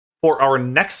For our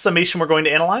next summation we're going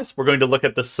to analyze, we're going to look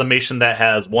at the summation that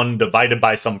has 1 divided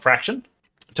by some fraction.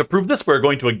 To prove this, we're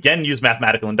going to again use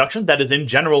mathematical induction. That is, in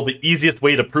general, the easiest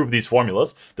way to prove these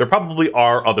formulas. There probably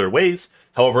are other ways.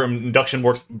 However, induction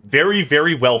works very,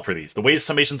 very well for these. The way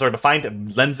summations are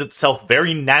defined lends itself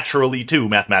very naturally to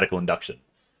mathematical induction.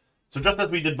 So just as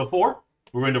we did before,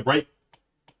 we're going to write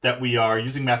that we are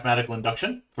using mathematical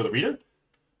induction for the reader.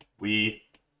 We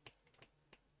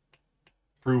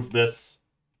prove this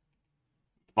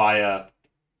via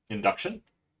induction.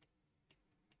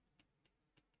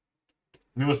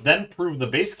 We must then prove the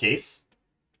base case.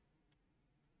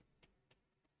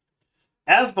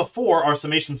 As before, our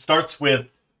summation starts with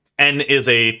n is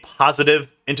a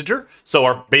positive integer, so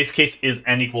our base case is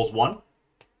n equals 1.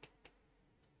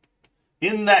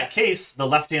 In that case, the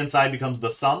left-hand side becomes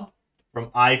the sum from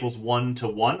I equals 1 to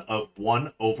 1 of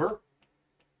 1 over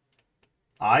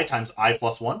I times I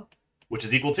plus 1, which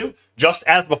is equal to, just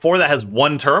as before, that has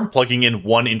one term, plugging in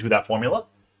 1 into that formula.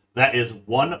 That is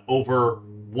 1 over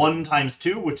 1 times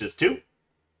 2, which is 2.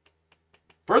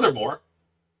 Furthermore,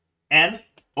 n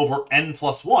over n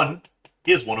plus 1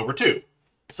 is 1 over 2.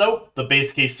 So the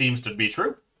base case seems to be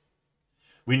true.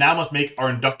 We now must make our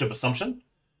inductive assumption.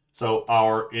 So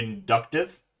our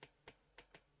inductive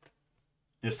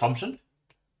assumption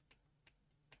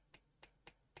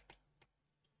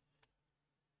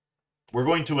we're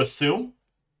going to assume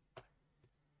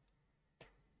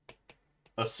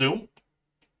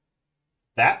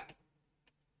that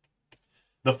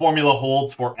the formula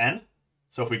holds for n.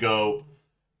 So if we go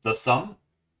the sum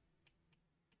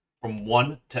from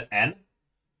 1 to n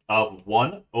of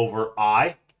 1 over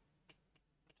I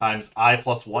times I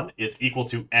plus 1 is equal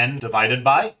to n divided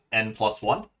by n plus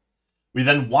 1. We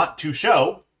then want to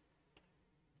show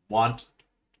that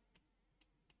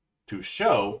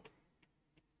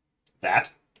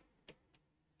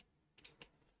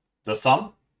the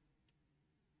sum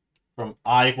from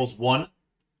I equals 1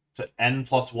 to n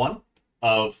plus 1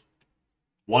 of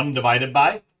 1 divided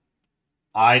by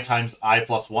I times I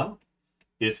plus 1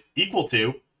 is equal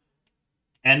to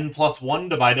n plus 1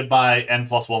 divided by n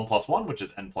plus 1, which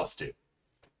is n plus 2.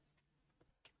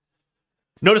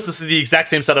 Notice this is the exact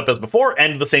same setup as before,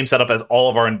 and the same setup as all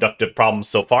of our inductive problems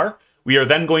so far. We are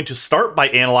then going to start by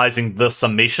analyzing the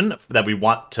summation that we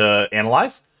want to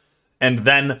analyze, and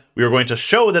then we are going to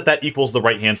show that that equals the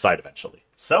right-hand side eventually.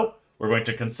 So we're going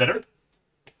to consider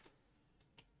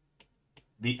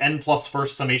the n plus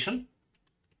first summation.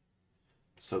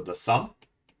 So the sum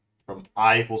from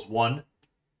I equals 1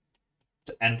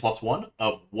 to n plus 1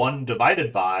 of 1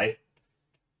 divided by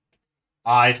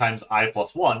I times I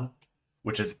plus 1,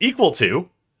 which is equal to,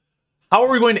 how are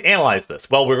we going to analyze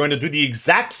this? Well, we're going to do the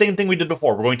exact same thing we did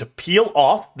before. We're going to peel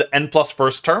off the n plus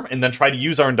first term and then try to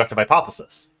use our inductive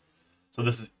hypothesis. So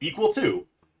this is equal to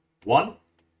 1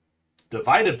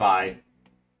 divided by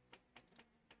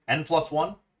n plus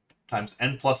 1 times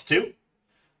n plus 2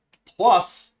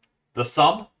 plus the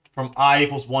sum from I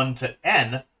equals 1 to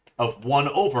n of 1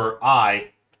 over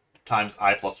I times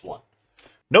I plus 1.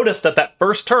 Notice that that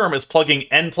first term is plugging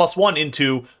n plus 1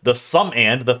 into the sum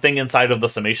and, the thing inside of the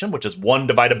summation, which is 1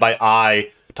 divided by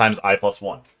I times I plus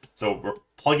 1. So we're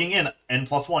plugging in n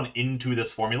plus 1 into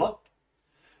this formula,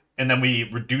 and then we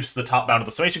reduce the top bound of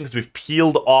the summation because we've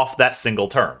peeled off that single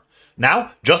term.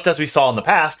 Now, just as we saw in the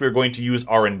past, we're going to use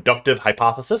our inductive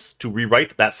hypothesis to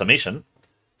rewrite that summation.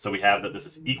 So we have that this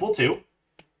is equal to,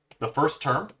 the first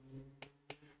term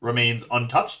remains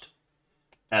untouched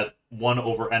as 1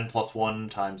 over n plus 1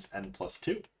 times n plus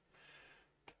 2.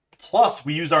 Plus,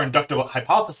 we use our inductive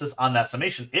hypothesis on that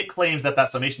summation. It claims that that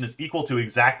summation is equal to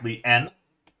exactly n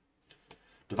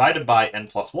divided by n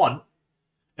plus 1,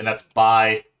 and that's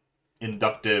by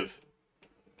inductive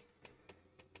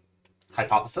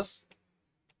hypothesis.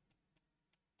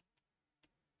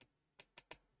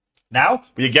 Now,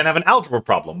 we again have an algebra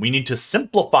problem. We need to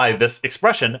simplify this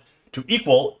expression to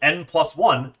equal n plus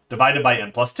 1 divided by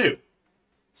n plus 2.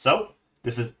 So,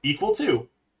 this is equal to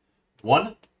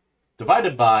 1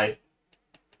 divided by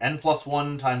n plus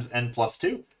 1 times n plus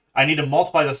 2. I need to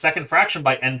multiply the second fraction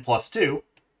by n plus 2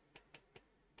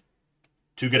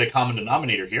 to get a common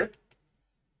denominator here.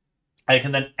 I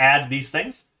can then add these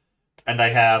things, and I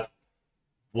have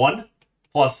 1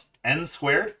 plus n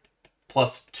squared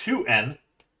plus 2n,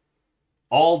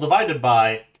 all divided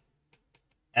by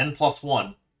n plus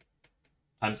 1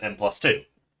 times n plus 2.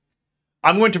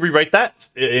 I'm going to rewrite that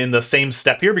in the same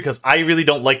step here because I really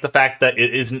don't like the fact that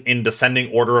it isn't in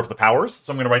descending order of the powers.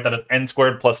 So I'm going to write that as n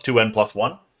squared plus 2n plus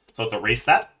 1. So let's erase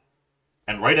that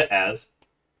and write it as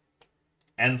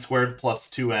n squared plus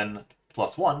 2n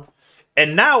plus 1.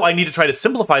 And now I need to try to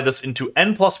simplify this into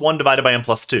n plus 1 divided by n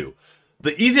plus 2.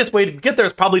 The easiest way to get there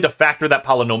is probably to factor that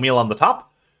polynomial on the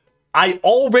top. I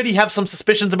already have some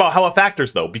suspicions about how it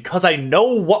factors, though, because I know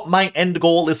what my end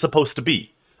goal is supposed to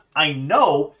be. I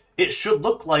know it should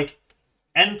look like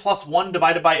n plus 1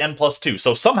 divided by n plus 2.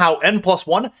 So somehow n plus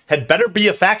 1 had better be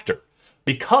a factor,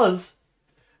 because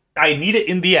I need it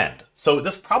in the end. So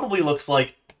this probably looks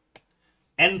like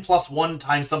n plus 1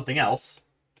 times something else.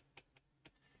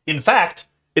 In fact,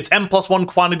 it's n plus 1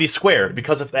 quantity squared,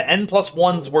 because if the n plus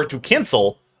 1s were to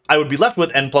cancel, I would be left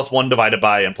with n plus 1 divided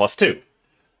by n plus 2.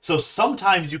 So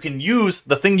sometimes you can use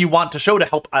the thing you want to show to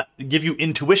help give you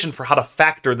intuition for how to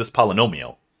factor this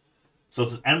polynomial. So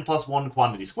this is n plus 1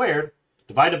 quantity squared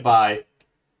divided by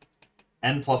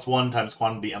n plus 1 times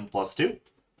quantity n plus 2.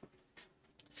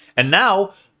 And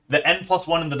now the n plus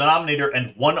 1 in the denominator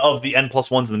and one of the n plus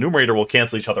 1s in the numerator will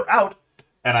cancel each other out,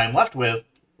 and I'm left with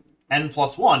n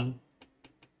plus 1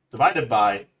 divided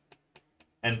by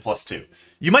n plus 2.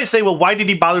 You might say, well, why did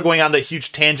he bother going on that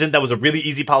huge tangent? That was a really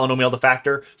easy polynomial to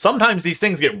factor. Sometimes these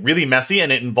things get really messy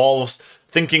and it involves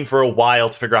thinking for a while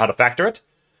to figure out how to factor it.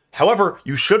 However,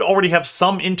 you should already have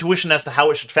some intuition as to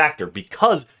how it should factor,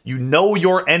 because you know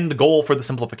your end goal for the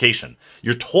simplification.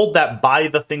 You're told that by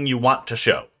the thing you want to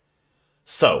show.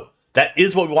 So that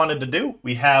is what we wanted to do.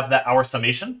 We have that our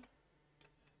summation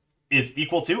is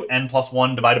equal to n plus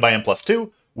 1 divided by n plus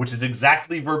 2, which is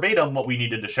exactly verbatim what we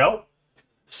needed to show.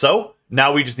 So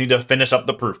now we just need to finish up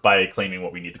the proof by claiming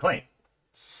what we need to claim.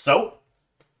 So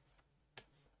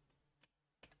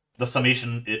the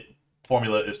summation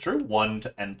formula is true. 1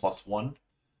 to n plus 1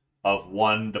 of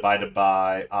 1 divided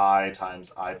by I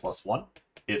times I plus 1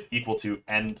 is equal to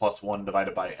n plus 1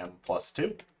 divided by m plus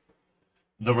 2.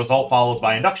 The result follows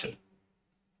by induction.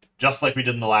 Just like we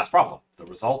did in the last problem. The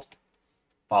result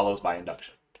follows by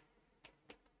induction.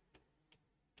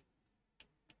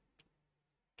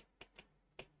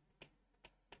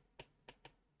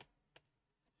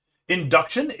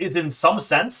 Induction is in some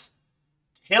sense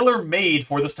tailor-made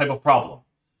for this type of problem.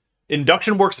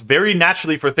 Induction works very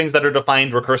naturally for things that are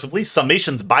defined recursively.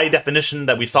 Summations, by definition,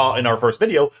 that we saw in our first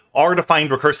video, are defined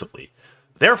recursively.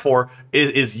 Therefore,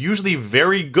 it is usually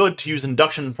very good to use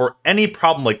induction for any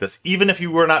problem like this, even if you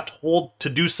were not told to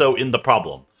do so in the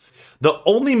problem. The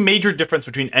only major difference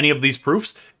between any of these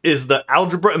proofs is the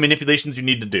algebra and manipulations you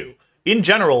need to do. In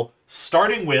general,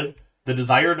 starting with the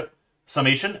desired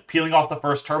summation, peeling off the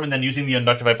first term, and then using the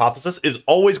inductive hypothesis is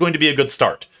always going to be a good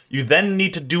start. You then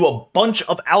need to do a bunch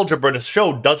of algebra to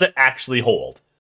show, does it actually hold?